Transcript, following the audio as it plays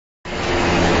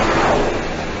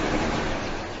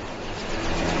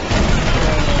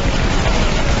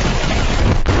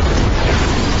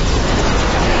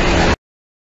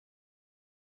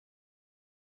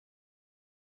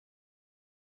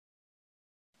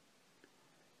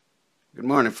Good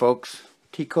morning, folks.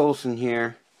 T. Colson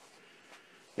here.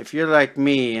 If you're like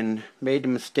me and made the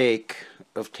mistake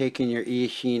of taking your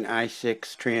Eachine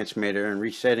i6 transmitter and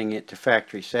resetting it to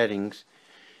factory settings,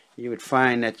 you would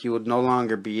find that you would no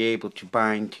longer be able to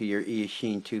bind to your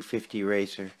Eachine 250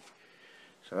 racer.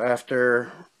 So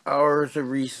after hours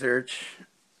of research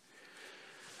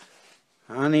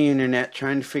on the internet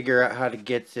trying to figure out how to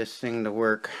get this thing to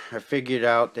work, I figured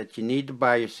out that you need to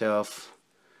buy yourself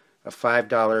a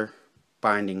 $5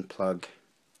 binding plug,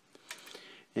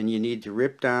 and you need to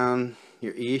rip down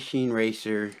your Eachine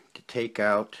racer to take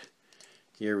out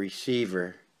your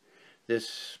receiver.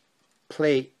 This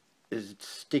plate is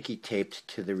sticky taped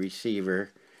to the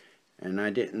receiver, and I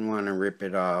didn't want to rip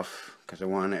it off because I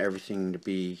wanted everything to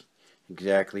be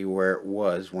exactly where it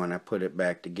was when I put it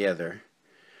back together.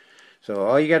 So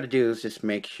all you got to do is just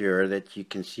make sure that you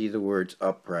can see the words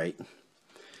upright.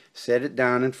 Set it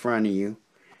down in front of you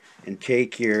and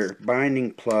take your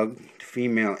binding plug,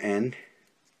 female end,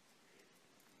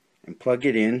 and plug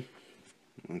it in.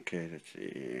 Okay, let's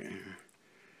see.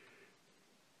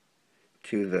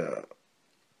 To the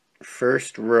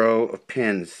first row of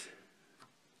pins,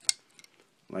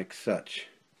 like such.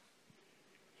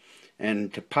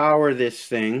 And to power this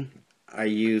thing, I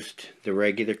used the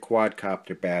regular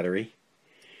quadcopter battery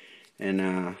and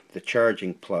the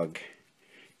charging plug.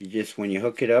 You just, when you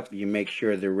hook it up, you make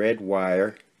sure the red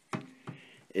wire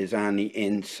is on the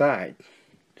inside.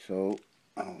 So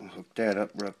I'll hook that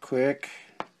up real quick.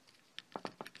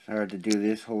 It's hard to do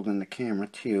this holding the camera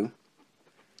too.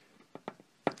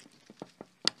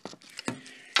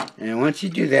 And once you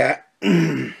do that,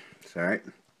 sorry,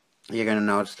 you're going to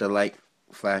notice the light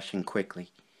flashing quickly.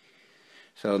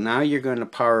 So now you're going to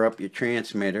power up your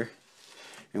transmitter,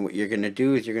 and what you're going to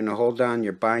do is you're going to hold down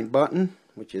your bind button,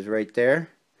 which is right there,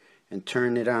 and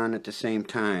turn it on at the same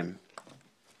time.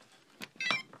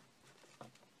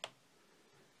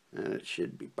 And it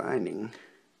should be binding.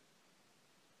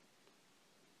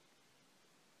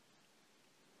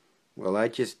 Well, I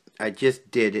just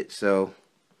did it, so,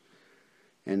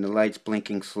 and the light's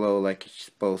blinking slow like it's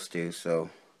supposed to. So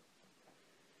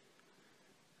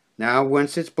now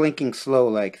once it's blinking slow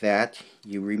like that,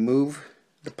 you remove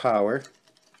the power,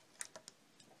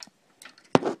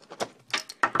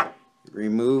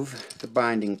 remove the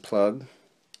binding plug,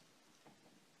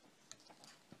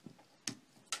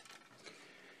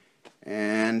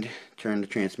 and turn the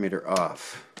transmitter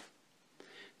off.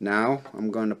 Now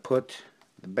I'm going to put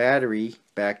the battery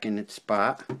back in its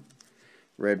spot,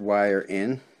 red wire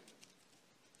in,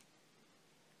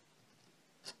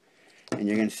 and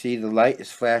you're going to see the light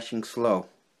is flashing slow.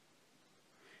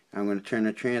 I'm going to turn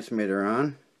the transmitter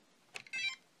on,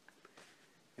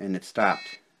 and it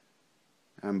stopped.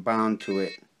 I'm bound to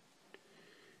it.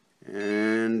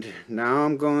 And now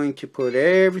I'm going to put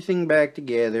everything back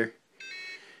together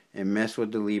and mess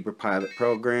with the librepilot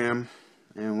program.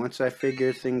 And once I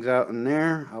figure things out in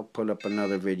there, I'll put up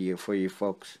another video for you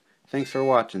folks. Thanks for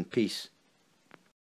watching. Peace.